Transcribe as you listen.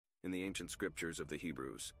In the ancient scriptures of the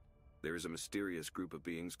Hebrews, there is a mysterious group of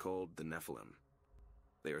beings called the Nephilim.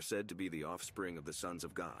 They are said to be the offspring of the sons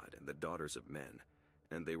of God and the daughters of men,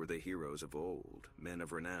 and they were the heroes of old, men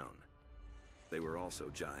of renown. They were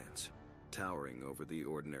also giants, towering over the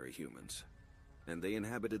ordinary humans, and they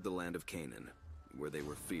inhabited the land of Canaan, where they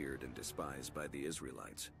were feared and despised by the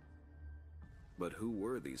Israelites. But who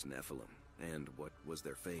were these Nephilim, and what was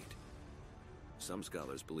their fate? Some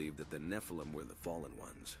scholars believe that the Nephilim were the fallen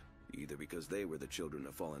ones, either because they were the children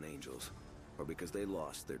of fallen angels, or because they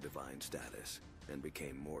lost their divine status and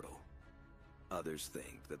became mortal. Others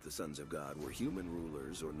think that the sons of God were human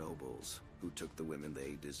rulers or nobles who took the women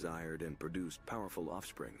they desired and produced powerful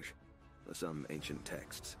offspring. Some ancient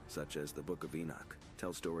texts, such as the Book of Enoch,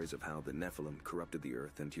 tell stories of how the Nephilim corrupted the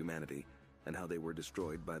earth and humanity, and how they were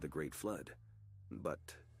destroyed by the Great Flood.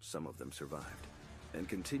 But some of them survived, and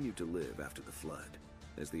continued to live after the flood,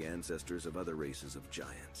 as the ancestors of other races of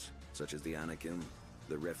giants, such as the Anakim,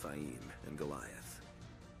 the Rephaim, and Goliath.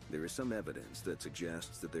 There is some evidence that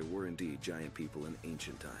suggests that there were indeed giant people in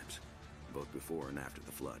ancient times, both before and after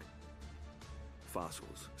the flood.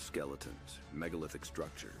 Fossils, skeletons, megalithic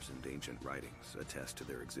structures, and ancient writings attest to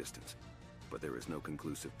their existence, but there is no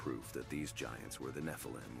conclusive proof that these giants were the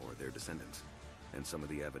Nephilim or their descendants, and some of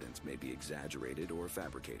the evidence may be exaggerated or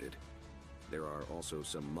fabricated. There are also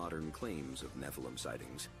some modern claims of Nephilim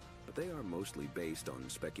sightings, but they are mostly based on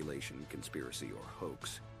speculation, conspiracy, or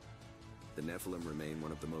hoax. The Nephilim remain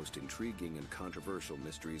one of the most intriguing and controversial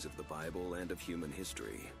mysteries of the Bible and of human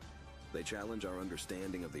history. They challenge our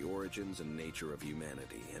understanding of the origins and nature of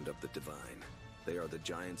humanity and of the divine. They are the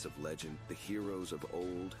giants of legend, the heroes of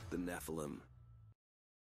old, the Nephilim,